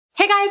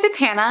Hey guys, it's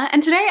Hannah,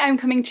 and today I'm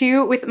coming to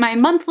you with my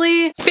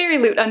monthly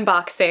FairyLoot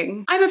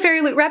unboxing. I'm a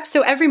FairyLoot rep,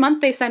 so every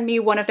month they send me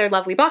one of their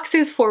lovely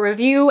boxes for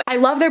review. I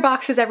love their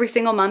boxes every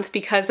single month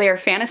because they are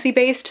fantasy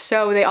based,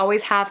 so they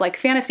always have like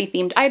fantasy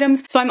themed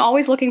items, so I'm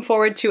always looking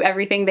forward to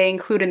everything they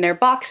include in their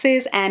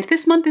boxes, and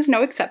this month is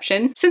no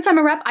exception. Since I'm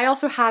a rep, I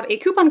also have a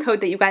coupon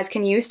code that you guys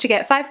can use to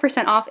get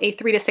 5% off a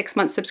 3 to 6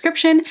 month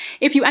subscription.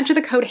 If you enter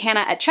the code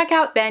Hannah at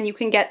checkout, then you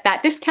can get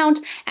that discount,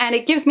 and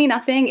it gives me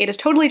nothing. It is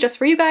totally just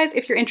for you guys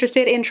if you're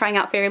interested in trying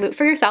out FairyLoot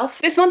for yourself.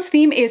 This month's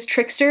theme is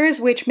Tricksters,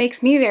 which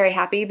makes me very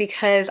happy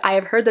because I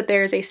have heard that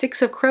there's a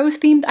Six of Crows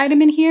themed item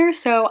in here,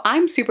 so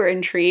I'm super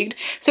intrigued.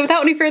 So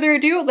without any further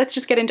ado, let's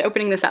just get into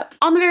opening this up.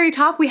 On the very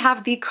top, we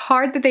have the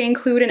card that they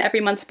include in every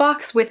month's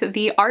box with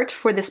the art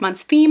for this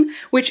month's theme,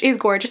 which is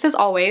gorgeous as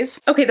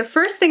always. Okay, the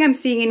first thing I'm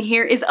seeing in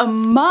here is a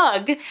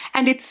mug,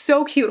 and it's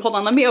so cute. Hold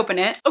on, let me open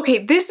it. Okay,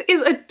 this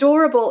is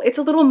adorable. It's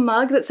a little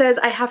mug that says,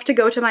 "I have to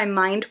go to my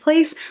mind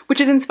place,"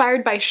 which is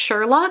inspired by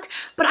Sherlock,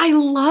 but I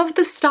love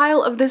the style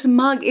of this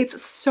mug.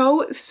 It's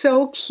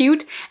so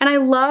cute, and I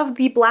love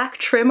the black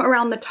trim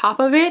around the top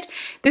of it.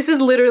 This is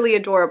literally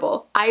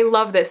adorable. I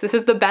love this. This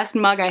is the best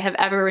mug I have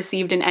ever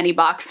received in any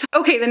box.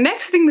 Okay, the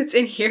next thing that's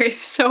in here is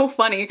so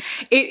funny.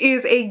 It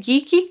is a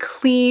Geeky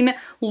Clean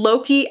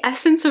Loki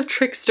Essence of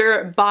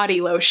Trickster body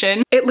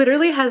lotion. It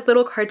literally has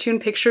little cartoon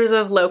pictures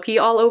of Loki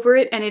all over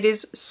it, and it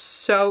is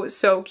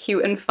so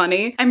cute and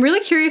funny. I'm really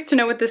curious to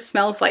know what this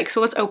smells like, so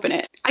let's open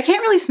it. I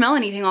can't really smell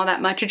anything all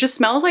that much. It just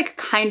smells like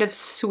kind of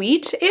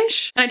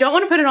sweet-ish. And I don't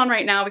want to put it on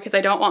right now because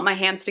I don't want my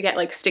hands to get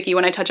like sticky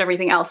when I touch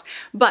everything else,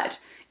 but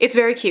it's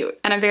very cute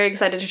and I'm very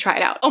excited to try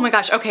it out. Oh my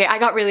gosh, okay, I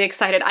got really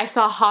excited. I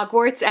saw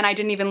Hogwarts and I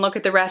didn't even look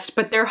at the rest,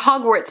 but they're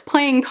Hogwarts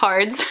playing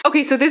cards.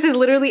 Okay, so this is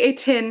literally a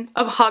tin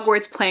of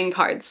Hogwarts playing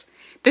cards.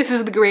 This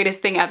is the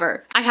greatest thing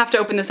ever. I have to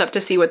open this up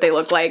to see what they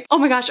look like. Oh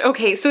my gosh,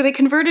 okay, so they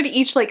converted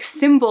each like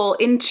symbol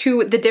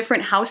into the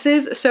different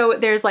houses. So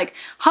there's like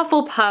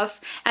Hufflepuff,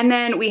 and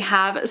then we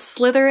have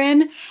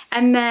Slytherin,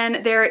 and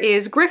then there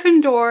is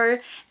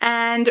Gryffindor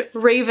and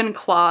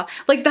Ravenclaw.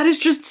 Like that is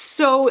just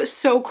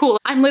so cool.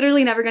 I'm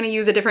literally never gonna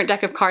use a different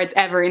deck of cards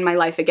ever in my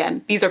life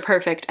again. These are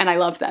perfect and I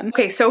love them.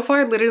 Okay, so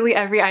far literally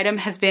every item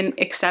has been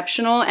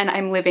exceptional and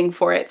I'm living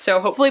for it.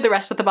 So hopefully the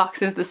rest of the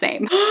box is the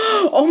same.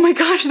 Oh my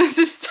gosh, this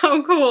is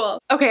so cool.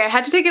 Okay, I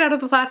had to take it out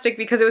of the plastic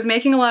because it was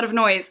making a lot of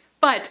noise,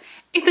 but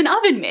it's an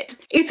oven mitt.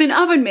 It's an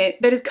oven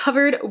mitt that is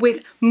covered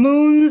with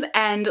moons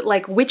and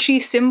like witchy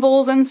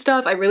symbols and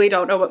stuff. I really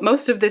don't know what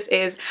most of this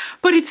is,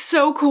 but it's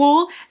so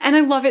cool and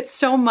I love it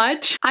so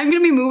much. I'm gonna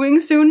be moving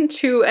soon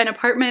to an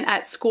apartment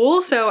at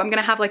school, so I'm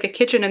gonna have like a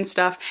kitchen and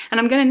stuff, and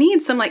I'm gonna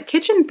need some like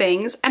kitchen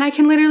things, and I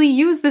can literally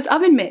use this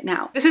oven mitt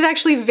now. This is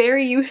actually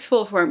very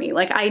useful for me.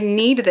 Like I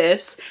need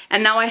this,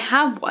 and now I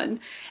have one,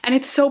 and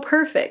it's so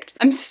perfect.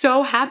 I'm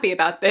so happy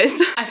about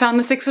this. I found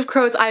the Six of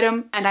Crows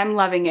item and I'm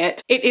loving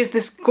it. It is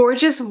this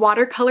gorgeous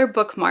watercolor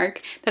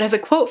bookmark that has a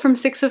quote from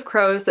Six of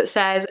Crows that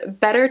says,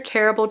 "Better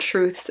terrible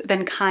truths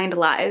than kind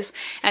lies."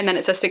 And then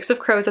it says Six of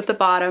Crows at the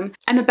bottom.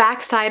 And the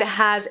back side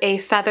has a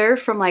feather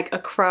from like a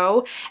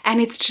crow,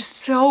 and it's just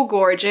so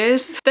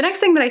gorgeous. The next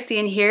thing that I see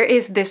in here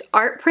is this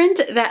art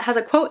print that has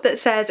a quote that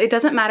says, "It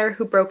doesn't matter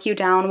who broke you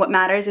down, what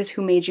matters is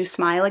who made you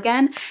smile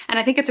again." And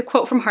I think it's a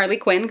quote from Harley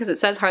Quinn because it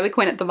says Harley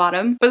Quinn at the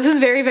bottom. But this is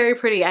very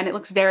pretty and it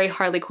looks very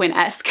Harley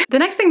Quinn-esque. The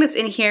next thing that's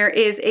in here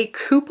is a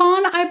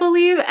coupon, I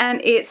believe,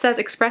 and it says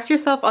 "Express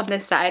yourself" on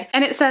this side.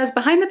 And it says,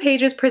 "Behind the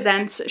Pages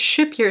presents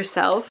Ship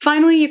Yourself.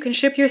 Finally, you can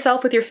ship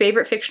yourself with your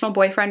favorite fictional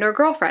boyfriend or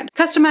girlfriend.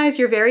 Customize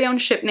your very own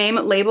ship name,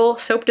 label,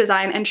 soap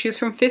design, and choose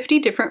from 50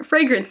 different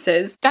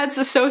fragrances."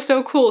 That's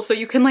so cool. So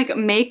you can like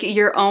make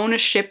your own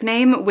ship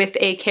name with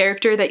a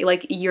character that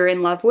you're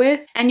in love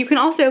with. And you can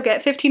also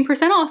get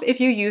 15% off if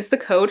you use the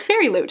code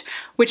FairyLoot,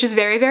 which is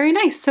very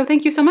nice. So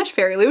thank you so much,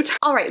 FairyLoot.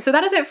 All right, so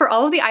that is it for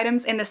all of the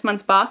items in this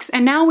month's box.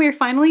 And now we're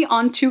finally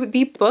onto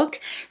the book.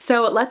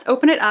 So let's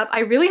open it up. I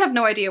really have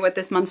no idea what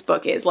this month's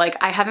book is. Like,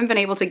 I haven't been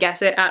able to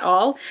guess it at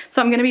all.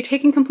 So I'm gonna be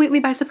taken completely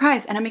by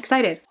surprise and I'm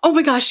excited. Oh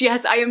my gosh,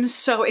 yes, I am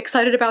so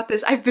excited about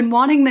this. I've been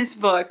wanting this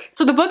book.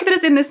 So the book that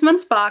is in this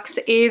month's box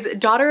is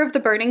Daughter of the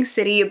Burning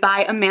City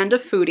by Amanda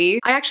Foody.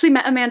 I actually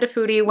met Amanda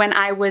Foody when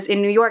I was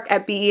in New York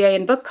at BEA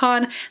and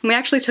BookCon, and we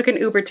actually took an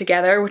Uber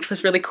together, which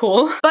was really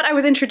cool. But I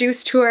was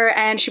introduced to her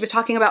and she was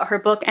talking about her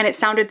book and it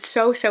sounded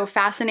so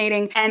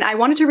fascinating, and I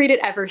wanted to read it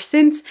ever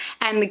since,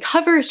 and the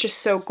cover is just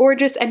so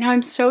gorgeous, and now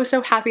I'm so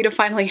happy to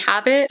finally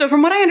have it. So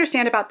from what I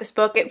understand about this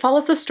book, it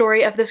follows the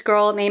story of this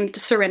girl named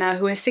Serena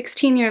who is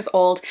 16 years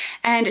old,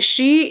 and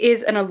she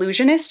is an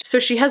illusionist, so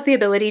she has the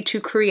ability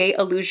to create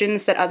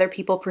illusions that other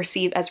people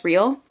perceive as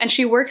real. And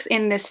she works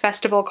in this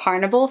festival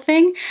carnival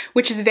thing,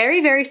 which is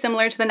very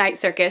similar to the night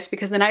circus,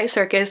 because the night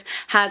circus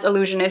has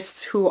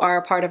illusionists who are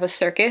a part of a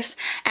circus,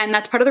 and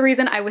that's part of the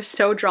reason I was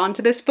so drawn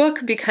to this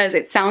book, because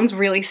it sounds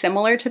really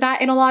similar to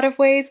that in a lot of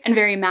ways and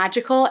very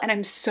magical, and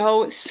I'm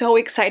so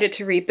excited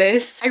to read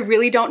this. I really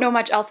really don't know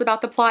much else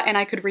about the plot and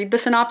I could read the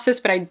synopsis,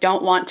 but I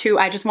don't want to.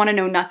 I just want to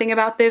know nothing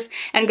about this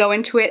and go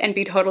into it and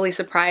be totally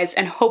surprised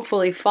and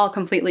hopefully fall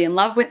completely in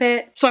love with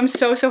it. So I'm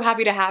so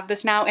happy to have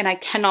this now and I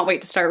cannot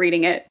wait to start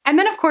reading it. And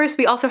then of course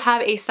we also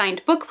have a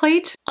signed book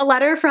plate, a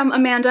letter from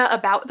Amanda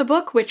about the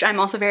book, which I'm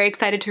also very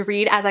excited to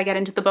read as I get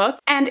into the book,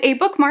 and a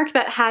bookmark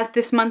that has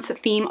this month's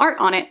theme art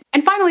on it.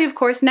 And finally, of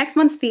course, next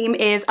month's theme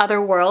is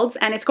Other Worlds,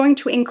 and it's going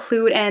to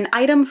include an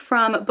item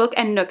from Book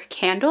and Nook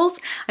candles.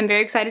 I'm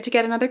very excited to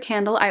get another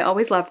candle. I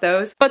always love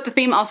those. But the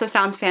theme also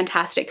sounds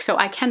fantastic, so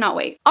I cannot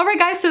wait. Alright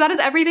guys, so that is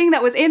everything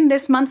that was in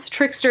this month's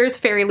Tricksters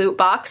FairyLoot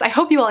box. I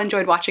hope you all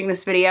enjoyed watching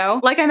this video.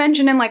 Like I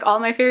mentioned in like all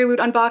my FairyLoot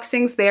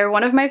unboxings, they are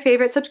one of my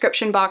favorite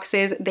subscription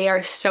boxes. They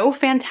are so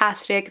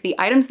fantastic. The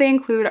items they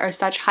include are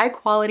such high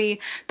quality.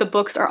 The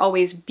books are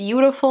always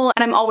beautiful,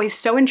 and I'm always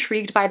so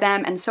intrigued by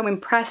them and so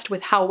impressed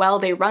with how well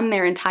they run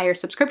their entire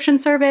subscription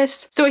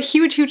service. So a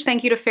huge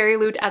thank you to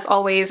FairyLoot as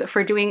always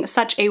for doing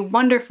such a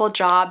wonderful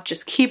job.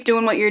 Just keep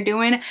doing what you're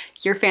doing.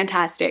 You're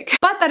fantastic.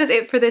 But that is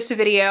it for this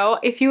video.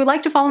 If you would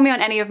like to follow me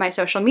on any of my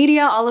social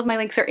media, all of my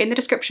links are in the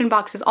description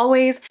box as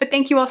always. But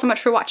thank you all so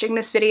much for watching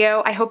this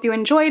video. I hope you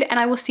enjoyed, and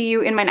I will see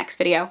you in my next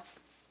video.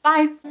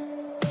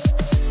 Bye!